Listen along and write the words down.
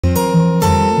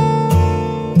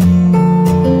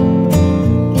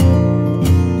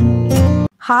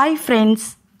Hi friends,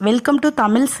 welcome to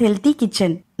Thamils Healthy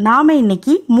Kitchen. நாம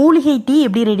இன்னைக்கு மூலிகை டீ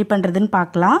எப்படி ரெடி பண்றதுன்னு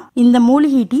பார்க்கலாம். இந்த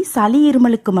மூலிகை டீ சளி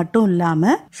இருமலுக்கு மட்டும்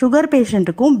இல்லாம சுகர்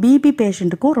பேஷண்ட்டுக்கும் பிபி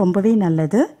பேஷண்ட்டுக்கும் ரொம்பவே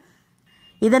நல்லது.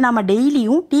 இதை நாம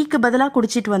டெய்லியும் டீக்கு பதிலாக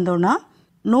குடிச்சிட்டு வந்தோம்னா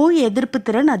நோய் எதிர்ப்பு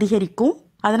திறன் அதிகரிக்கும்.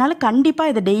 அதனால கண்டிப்பா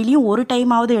இதை டெய்லியும் ஒரு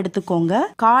டைமாவது எடுத்துக்கோங்க.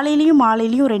 காலையிலயும்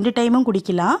மாலையிலயும் 2 டைமும்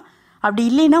குடிக்கலாம். அப்படி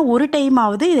இல்லைன்னா ஒரு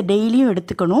டைமாவது இதை டெய்லியும்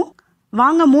எடுத்துக்கணும்.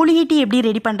 வாங்க மூலிகை டீ எப்படி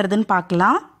ரெடி பண்றதுன்னு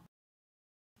பார்க்கலாம்.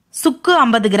 சுக்கு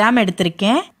 50 கிராம்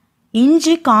எடுத்திருக்கேன்.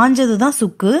 இஞ்சி காஞ்சது தான்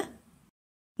சுக்கு.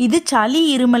 இது சளி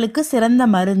இருமலுக்கு சிறந்த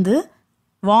மருந்து.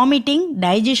 வாமிட்டிங்,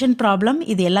 டைஜஷன் ப்ராப்ளம்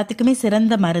இது எல்லாத்துக்குமே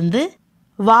சிறந்த மருந்து.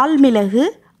 வால் மிளகு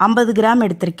 50 கிராம்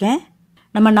எடுத்திருக்கேன்.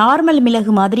 நம்ம நார்மல்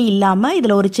மிளகு மாதிரி இல்லாமல்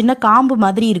இதில் ஒரு சின்ன காம்பு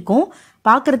மாதிரி இருக்கும்.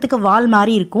 பார்க்கறதுக்கு வால்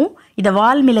மாதிரி இருக்கும். இதை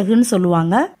வால் மிளகுன்னு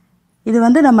சொல்லுவாங்க.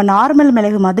 இது நம்ம நார்மல்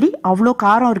மிளகு மாதிரி அவ்வளோ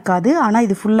காரம் இருக்காது. ஆனால்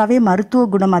இது ஃபுல்லாகவே மருத்துவ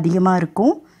குணம் அதிகமாக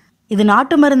இருக்கும். இது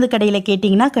நாட்டு மருந்து கடையில்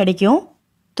கேட்டிங்கன்னா கிடைக்கும்.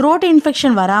 த்ரோட்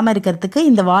இன்ஃபெக்ஷன் வராமல் இருக்கிறதுக்கு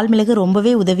இந்த வால் மிளகு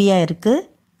ரொம்பவே உதவியாக இருக்குது.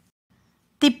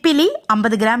 திப்பிலி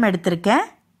 50 கிராம் எடுத்திருக்கேன்.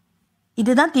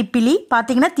 இதுதான் திப்பிலி.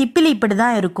 பார்த்தீங்கன்னா திப்பிலி இப்படி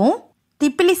தான் இருக்கும்.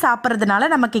 திப்பிலி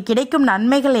சாப்பிட்றதுனால நமக்கு கிடைக்கும்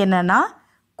நன்மைகள் என்னன்னா,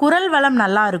 குரல் வளம்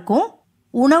நல்லா இருக்கும்,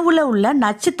 உணவுல உள்ள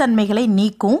நச்சுத்தன்மைகளை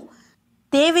நீக்கும்,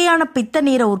 தேவையான பித்த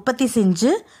நீரை உற்பத்தி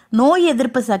செஞ்சு நோய்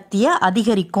எதிர்ப்பு சக்தியை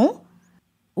அதிகரிக்கும்,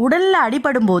 உடல்ல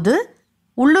அடிபடும் போது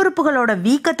உள்ளுறுப்புகளோட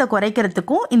வீக்கத்தை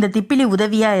குறைக்கிறதுக்கும் இந்த திப்பிலி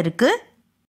உதவியா இருக்கு.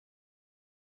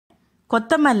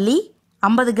 கொத்தமல்லி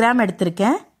 50 கிராம்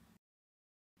எடுத்திருக்கேன்.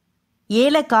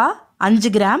 ஏலக்காய்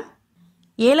 5 கிராம்.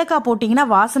 ஏலக்காய் போட்டிங்கன்னா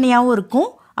வாசனையாகவும் இருக்கும்.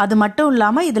 அது மட்டும்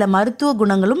இல்லாமல் இதில் மருத்துவ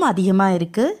குணங்களும் அதிகமாக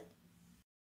இருக்கு.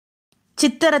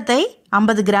 சித்தரத்தை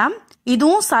 50 கிராம்.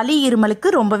 இதுவும் சளி இருமலுக்கு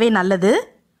ரொம்பவே நல்லது.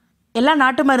 எல்லா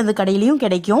நாட்டு மருந்து கடையிலையும்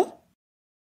கிடைக்கும்.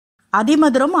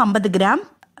 அதிமதுரம் 50 கிராம்.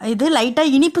 இது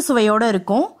லைட்டாக இனிப்பு சுவையோடு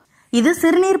இருக்கும். இது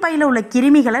சிறுநீர் பையில் உள்ள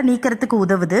கிருமிகளை நீக்கிறதுக்கு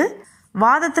உதவுது.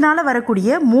 வாதத்தினால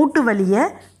வரக்கூடிய மூட்டு வலியை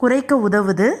குறைக்க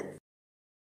உதவுது.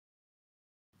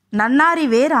 நன்னாரி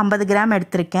வேர் 50 கிராம்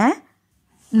எடுத்திருக்கேன்.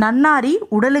 நன்னாரி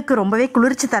உடலுக்கு ரொம்பவே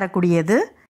குளிர்ச்சி தரக்கூடியது.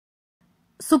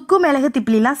 சுக்கு மிளகு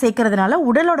திப்பிலாம் சேர்க்கறதுனால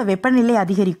உடலோட வெப்பநிலை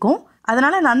அதிகரிக்கும்.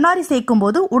 அதனால நன்னாரி சேர்க்கும்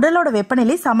போது உடலோட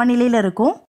வெப்பநிலை சமநிலையில்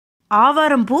இருக்கும்.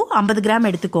 ஆவாரம் பூ 50 கிராம்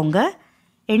எடுத்துக்கோங்க.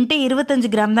 என்கிட்ட 25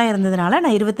 கிராம் தான் இருந்ததுனால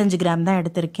நான் 25 கிராம் தான்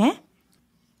எடுத்திருக்கேன்.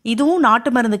 இதுவும் நாட்டு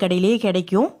மருந்து கடையிலேயே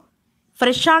கிடைக்கும்.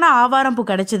 ஃப்ரெஷ்ஷான ஆவாரம் பூ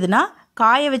கிடைச்சதுன்னா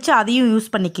காய வச்சு அதையும் யூஸ்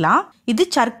பண்ணிக்கலாம். இது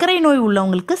சர்க்கரை நோய்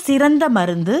உள்ளவங்களுக்கு சிறந்த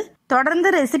மருந்து.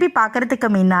 தொடர்ந்து ரெசிபி பார்க்கறதுக்கு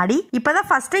முன்னாடி இப்பதான்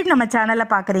ஃபர்ஸ்ட் டைம் நம்ம சேனலை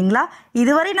பார்க்குறீங்களா?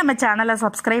 இதுவரை நம்ம சேனலை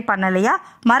சப்ஸ்கிரைப் பண்ணலையா?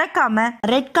 மறக்காம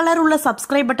ரெட் கலர் உள்ள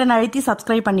சப்ஸ்கிரைப் பட்டன் அழுத்தி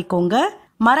சப்ஸ்கிரைப் பண்ணிக்கோங்க.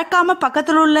 மறக்காம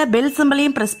பக்கத்தில் உள்ள பெல்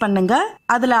சிம்பலையும் பிரஸ் பண்ணுங்க.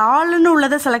 அதுல ஆல்னு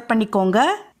உள்ளதை செலக்ட் பண்ணிக்கோங்க.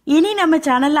 இனி நம்ம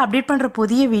சேனல்ல அப்டேட் பண்ற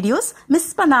புதிய வீடியோஸ்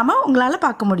மிஸ் பண்ணாம உங்களால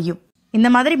பார்க்க முடியும். இந்த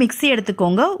மாதிரி மிக்ஸி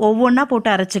எடுத்துக்கோங்க. ஒவ்வொன்றா போட்டு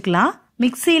அரைச்சிக்கலாம்.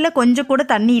 மிக்ஸியில கொஞ்சம் கூட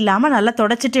தண்ணி இல்லாம நல்லா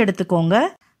தொடச்சிட்டு எடுத்துக்கோங்க.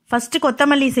 ஃபர்ஸ்ட்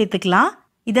கொத்தமல்லி சேர்த்துக்கலாம்.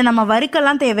 இதை நம்ம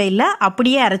வறுக்கலாம் தேவையில்லை,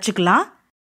 அப்படியே அரைச்சிக்கலாம்.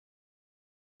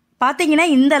 பார்த்தீங்கன்னா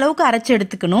இந்த அளவுக்கு அரைச்சி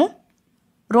எடுத்துக்கணும்.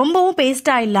 ரொம்பவும்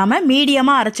பேஸ்டா இல்லாம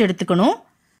மீடியமா அரைச்சி எடுத்துக்கணும்.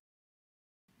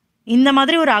 இந்த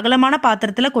மாதிரி ஒரு அகலமான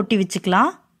பாத்திரத்தில் கொட்டி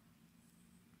வச்சுக்கலாம்.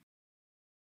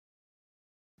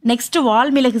 நெக்ஸ்ட்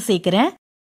வால் மிளகு சேர்க்கிறேன்.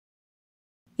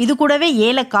 இது கூடவே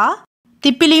ஏலக்காய்,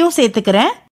 திப்பிலியும்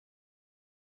சேர்த்துக்கிறேன்.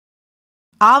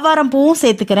 ஆவாரம் பூவும்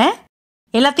சேர்த்துக்கிறேன்.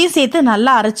 எல்லாத்தையும் சேர்த்து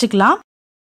நல்லா அரைச்சிக்கலாம்.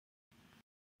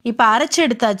 இப்போ அரைச்சி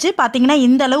எடுத்தாச்சு. பார்த்தீங்கன்னா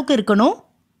இந்த அளவுக்கு இருக்கணும்.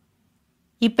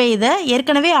 இப்போ இதை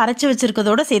ஏற்கனவே அரைச்சி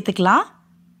வச்சிருக்கதோட சேர்த்துக்கலாம்.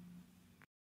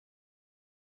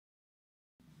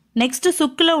 நெக்ஸ்ட்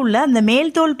சுக்குல உள்ள அந்த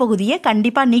மேல் தோல் பகுதியை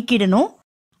கண்டிப்பா நீக்கிடணும்.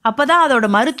 அப்பதான் அதோட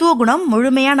மருத்துவ குணம்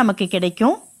முழுமையா நமக்கு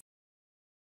கிடைக்கும்.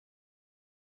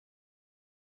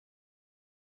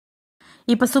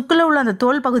 இப்ப சுக்குல உள்ள அந்த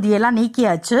தோல் பகுதியெல்லாம்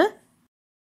நீக்கியாச்சு.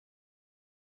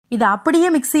 இதை அப்படியே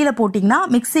மிக்சியில போட்டிங்கன்னா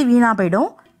மிக்சி வீணா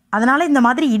போயிடும். அதனால இந்த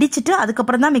மாதிரி இடிச்சிட்டு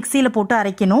அதுக்கப்புறம் தான் மிக்சியில போட்டு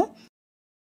அரைக்கணும்.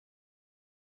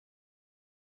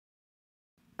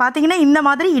 பாத்தீங்கன்னா இந்த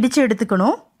மாதிரி இடிச்சு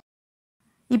எடுத்துக்கணும்.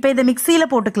 இப்ப இதை மிக்சியில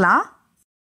போட்டுக்கலாம்.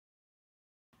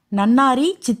 நன்னாரி,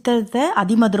 சித்திரத்தை,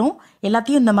 அதிமதுரம்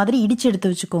எல்லாத்தையும் இந்த மாதிரி இடிச்சு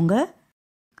எடுத்து வச்சுக்கோங்க.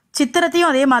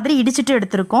 சித்திரத்தையும் அதே மாதிரி இடிச்சிட்டு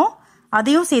எடுத்திருக்கோம்.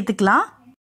 அதையும் சேர்த்துக்கலாம்.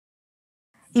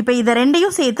 இப்ப இதை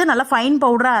ரெண்டையும் சேர்த்து நல்லா ஃபைன்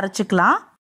பவுடரா அரைச்சிக்கலாம்.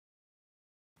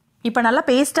 இப்ப நல்லா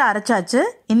பேஸ்டா அரைச்சாச்சு.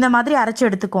 இந்த மாதிரி அரைச்சு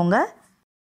எடுத்துக்கோங்க.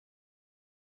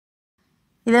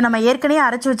 இதை நம்ம ஏற்கனவே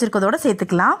அரைச்சு வச்சிருக்கதோட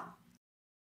சேர்த்துக்கலாம்.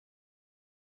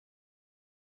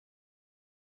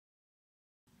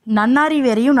 நன்னாரி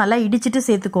வேரையும் நல்லா இடிச்சிட்டு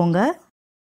சேர்த்துக்கோங்க.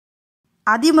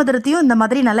 அதிமதுரத்தையும் இந்த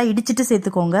மாதிரி நல்லா இடிச்சிட்டு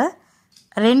சேர்த்துக்கோங்க.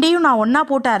 ரெண்டையும் நான் ஒன்னா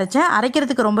போட்டு அரைச்சேன்.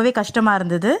 அரைக்கிறதுக்கு ரொம்பவே கஷ்டமா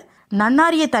இருந்தது.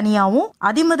 நன்னாரியை தனியாகவும்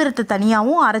அதிமதுரத்தை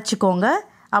தனியாகவும் அரைச்சிக்கோங்க.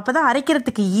 அப்பதான்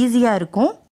அரைக்கிறதுக்கு ஈஸியா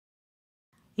இருக்கும்.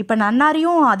 இப்போ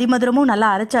நன்னாரியும் அதிமதுரமும் நல்லா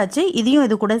அரைச்சாச்சு. இதையும்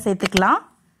இது கூட சேர்த்துக்கலாம்.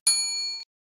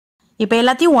 இப்போ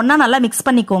எல்லாத்தையும் ஒண்ணா நல்லா மிக்ஸ்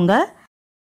பண்ணிக்கோங்க.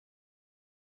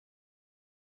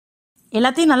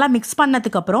 எல்லாத்தையும் நல்லா மிக்ஸ்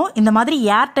பண்ணதுக்கு அப்புறம் இந்த மாதிரி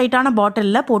ஏர் டைட்டான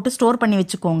பாட்டிலில் போட்டு ஸ்டோர் பண்ணி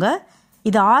வச்சுக்கோங்க.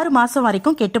 இது 6 மாசம்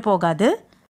வரைக்கும் கெட்டு போகாது.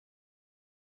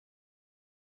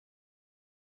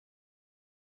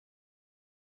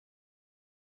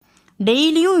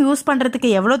 டெய்லியும் யூஸ் பண்றதுக்கு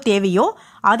எவ்வளோ தேவையோ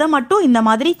அதை மட்டும் இந்த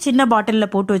மாதிரி சின்ன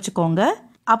பாட்டிலில் போட்டு வச்சுக்கோங்க.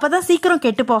 அப்பதான் சீக்கிரம்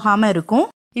கெட்டு போகாம இருக்கும்.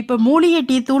 இப்போ மூலிகை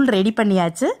டீ தூள் ரெடி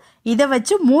பண்ணியாச்சு. இதை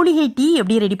வச்சு மூலிகை டீ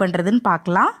எப்படி ரெடி பண்றதுன்னு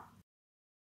பார்க்கலாம்.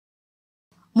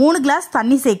 3 கிளாஸ்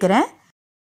தண்ணி சேர்க்கிறேன்.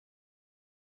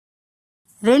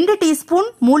 2 டீஸ்பூன்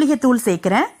மூலிகை தூள்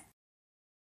சேர்க்கிறேன்.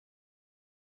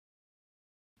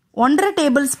 1.5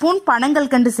 டேபிள் ஸ்பூன்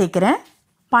பனங்கல்கண்டு சேர்க்கிறேன்.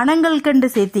 பனங்கல்கண்டு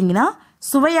சேர்த்தீங்கன்னா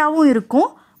சுவையாகவும் இருக்கும்,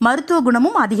 மருத்துவ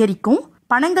குணமும் அதிகரிக்கும்.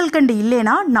 பனங்கல்கண்டு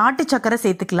இல்லைன்னா நாட்டு சக்கரை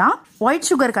சேர்த்துக்கலாம். ஒயிட்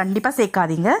சுகர் கண்டிப்பா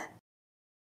சேர்க்காதீங்க.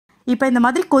 இப்போ இந்த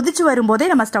மாதிரி கொதிச்சு வரும்போதே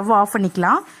நம்ம ஸ்டவ் ஆஃப்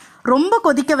பண்ணிக்கலாம். ரொம்ப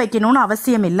கொதிக்க வைக்கணும்னு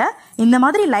அவசியம் இல்லை. இந்த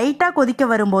மாதிரி லைட்டா கொதிக்க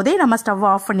வரும்போதே நம்ம ஸ்டவ்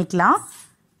ஆஃப் பண்ணிக்கலாம்.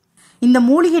 இந்த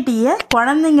மூலிகை டீயை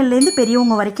குழந்தைங்கள்லேருந்து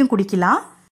பெரியவங்க வரைக்கும் குடிக்கலாம்.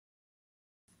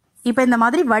 இப்போ இந்த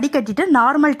மாதிரி வடிகட்டிட்டு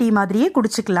நார்மல் டீ மாதிரியே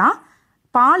குடிச்சுக்கலாம்.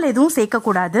 பால் எதுவும்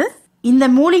சேர்க்கக்கூடாது. இந்த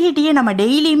மூலிகை டீயை நம்ம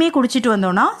டெய்லியுமே குடிச்சிட்டு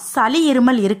வந்தோம்னா சளி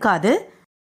இருமல் இருக்காது.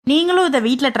 நீங்களும் இதை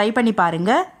வீட்டில் ட்ரை பண்ணி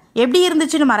பாருங்க. எப்படி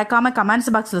இருந்துச்சுன்னு மறக்காம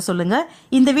கமெண்ட்ஸ் பாக்ஸில் சொல்லுங்க.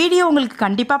 இந்த வீடியோ உங்களுக்கு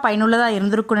கண்டிப்பா பயனுள்ளதா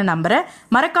இருந்திருக்கும்னு நம்புறேன்.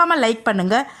 மறக்காம லைக்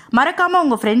பண்ணுங்க. மறக்காம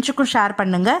உங்க ஃப்ரெண்ட்ஸுக்கும் ஷேர்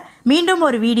பண்ணுங்க. மீண்டும்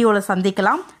ஒரு வீடியோவில்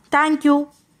சந்திக்கலாம். தேங்க்யூ.